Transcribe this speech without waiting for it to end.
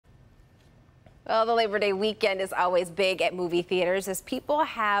Well, the Labor Day weekend is always big at movie theaters as people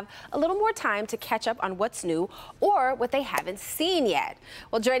have a little more time to catch up on what's new or what they haven't seen yet.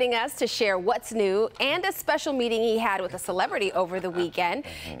 Well, joining us to share what's new and a special meeting he had with a celebrity over the weekend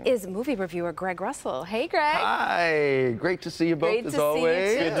is movie reviewer Greg Russell. Hey, Greg. Hi. Great to see you both as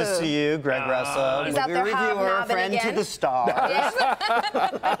always. Good to see you, Greg Russell. He's out there reviewer, hobnobbing friend again. to the stars.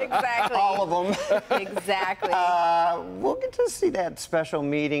 Exactly. All of them. Exactly. We'll get to see that special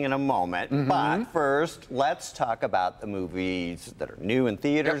meeting in a moment, but first, let's talk about the movies that are new in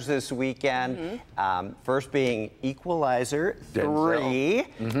theaters this weekend. First being Equalizer 3,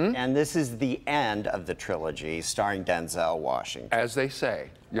 and this is the end of the trilogy starring Denzel Washington. As they say.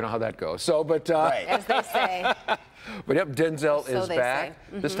 You know how that goes. So, but Right. As they say. but yep, Denzel So is they back.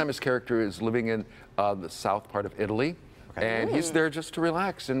 say. This time his character is living in the south part of Italy. And he's there just to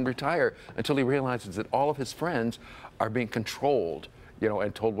relax and retire until he realizes that all of his friends are being controlled, you know,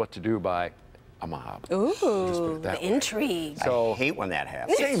 and told what to do by a mob. Ooh, that the way. intrigue. So, I hate when that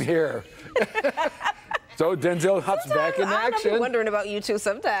happens. same here. So Denzel hops back in action. I'm wondering about you two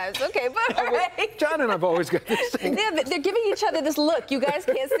sometimes. Okay, but all right. John and I've always got this thing. Yeah, they're giving each other this look. You guys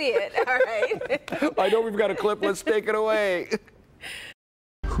can't see it. All right. I know we've got a clip. Let's take it away.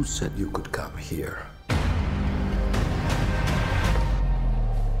 Who said you could come here?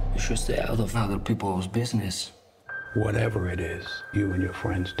 You should stay out of other people's business. Whatever it is you and your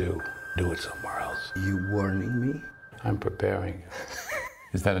friends do it somewhere else. You warning me? I'm preparing you.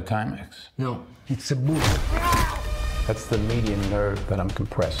 Is that a Timex? No, it's a boot. That's the median nerve that I'm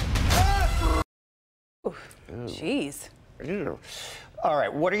compressing. Jeez. All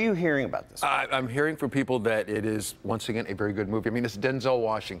right, what are you hearing about this? I'm hearing from people that it is, once again, a very good movie. I mean, it's Denzel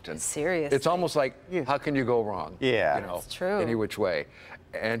Washington. Serious. It's almost like, how can you go wrong? Yeah. You know, It's true. Any which way.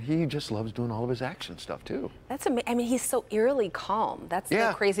 And he just loves doing all of his action stuff, too. That's amazing. I mean, he's so eerily calm. That's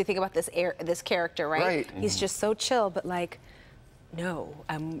the crazy thing about this character, right? Right. He's just so chill, but like, no,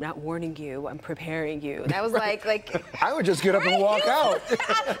 I'm not warning you. I'm preparing you. That was like I would just get up and walk out.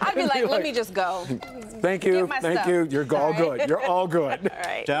 I'd be like, let me just go. Thank you. Get my Thank stuff. you. You're all good. You're all good. All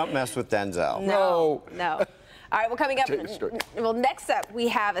right. Don't mess with Denzel. No. All right, well, coming up, Story. well, next up, we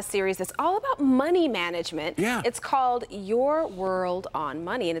have a series that's all about money management. Yeah. It's called Your World on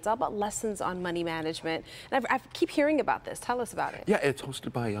Money, and it's all about lessons on money management. And I keep hearing about this. Tell us about it. Yeah, it's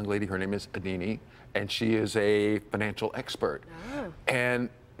hosted by a young lady. Her name is Adini, and she is a financial expert. And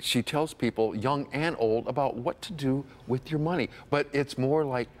she tells people, young and old, about what to do with your money. But it's more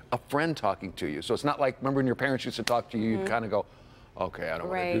like a friend talking to you. So it's not like, remember when your parents used to talk to you, you'd kind of go, okay, I don't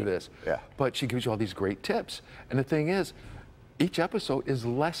want to do this. Yeah. But she gives you all these great tips. And the thing is, each episode is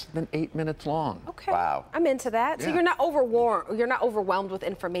less than 8 minutes long. Okay. Wow. I'm into that. So Yeah. you're not overwhelmed with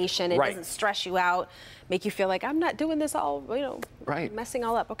information. It doesn't stress you out, make you feel like I'm not doing this all, you know, messing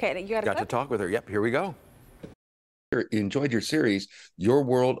all up. Okay, you got to talk with her. Yep, here we go. Enjoyed your series, Your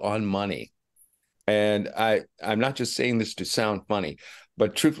World on Money. And I'm not just saying this to sound funny,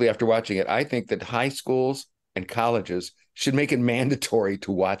 but truthfully, after watching it, I think that high schools and colleges should make it mandatory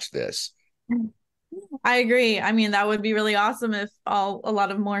to watch this. I agree. I mean, that would be really awesome if a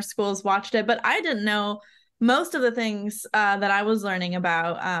lot of more schools watched it, but I didn't know most of the things that I was learning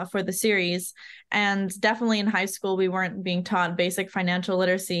about for the series. And definitely in high school, we weren't being taught basic financial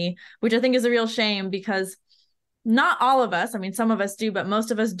literacy, which I think is a real shame because not all of us, I mean, some of us do, but most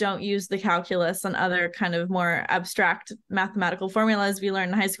of us don't use the calculus and other kind of more abstract mathematical formulas we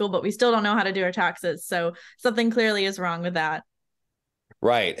learned in high school, but we still don't know how to do our taxes. So something clearly is wrong with that.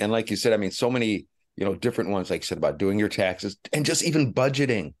 Right. And like you said, I mean, so many, you know, different ones, like you said, about doing your taxes and just even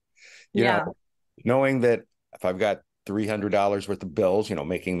budgeting, you know, knowing that if I've got $300 worth of bills, you know,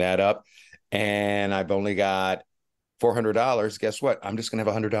 making that up, and I've only got $400, guess what? I'm just going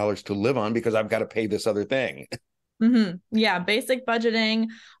to have $100 to live on because I've got to pay this other thing. Yeah, basic budgeting,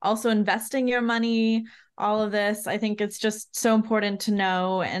 also investing your money, all of this. I think it's just so important to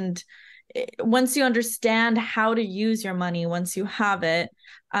know. And once you understand how to use your money, once you have it,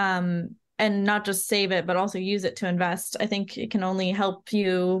 and not just save it, but also use it to invest, I think it can only help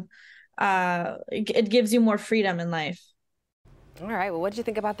you. It gives you more freedom in life. All right, well, what did you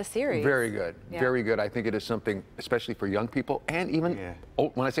think about the series? Very good. Very good. I think it is something, especially for young people and even,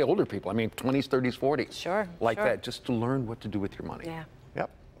 when I say older people, I mean 20s, 30s, 40s. Sure. Like that, just to learn what to do with your money. Yeah.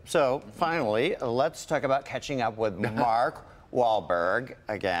 Yep. So finally, let's talk about catching up with Mark Wahlberg,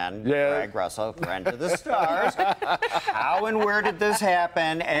 again, Yeah. Greg Russell, friend of the stars. How and where did this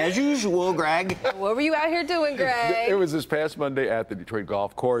happen? As usual, Greg. What were you out here doing, Greg? It was this past Monday at the Detroit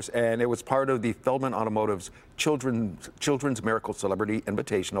Golf Course, and it was part of the Feldman Automotive's Children's Miracle Celebrity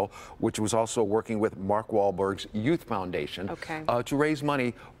Invitational, which was also working with Mark Wahlberg's Youth Foundation to raise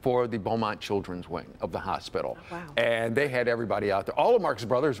money for the Beaumont Children's Wing of the hospital. Oh, wow. And they had everybody out there. All of Mark's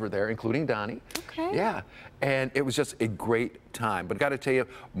brothers were there, including Donnie. Okay. Yeah, and it was just a great time. But I got to tell you,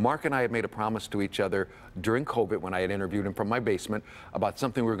 Mark and I had made a promise to each other during COVID when I had interviewed him from my basement about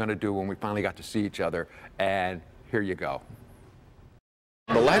something we were going to do when we finally got to see each other. And here you go.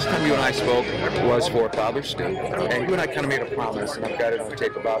 The last time you and I spoke was for Father's Day, and you and I kind of made a promise, and I've got it on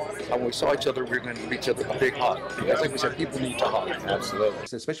tape about how when we saw each other, we were going to give each other a big hug. Because like we said, people need to hug. Absolutely.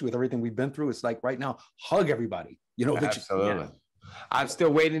 Especially with everything we've been through, it's like right now, hug everybody. You know, Absolutely. I'm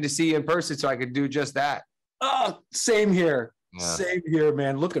still waiting to see you in person so I could do just that. Oh, same here. Yeah. Same here,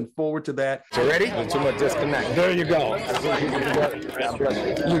 man. Looking forward to that. So ready? Too much disconnect. There you go. You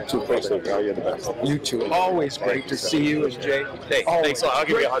too, you're the best. You too. Always great to see you, as Jay. Hey, thanks a lot. I'll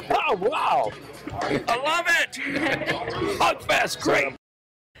give you a hug. Oh, wow. I love it. Hug fest, great.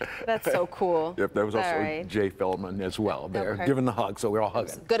 That's so cool. Yep, there was also right. Jay Feldman as well there, Okay. giving the hug, so we're all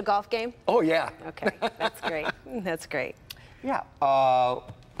hugging. Good golf game? Oh, yeah. Okay, that's great. That's great. Yeah.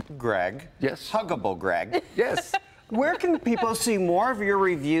 Greg. Yes. Huggable Greg. Yes. Where can people see more of your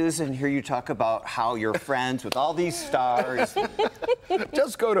reviews and hear you talk about how you're friends with all these stars?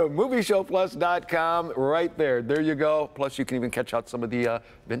 Just go to movieshowplus.com right there. There you go. Plus, you can even catch out some of the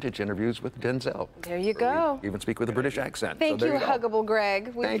vintage interviews with Denzel. There you go. Even speak with a British accent. Thank so you, there you go. Huggable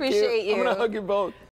Greg. We Thank appreciate you. I'm going to hug you both.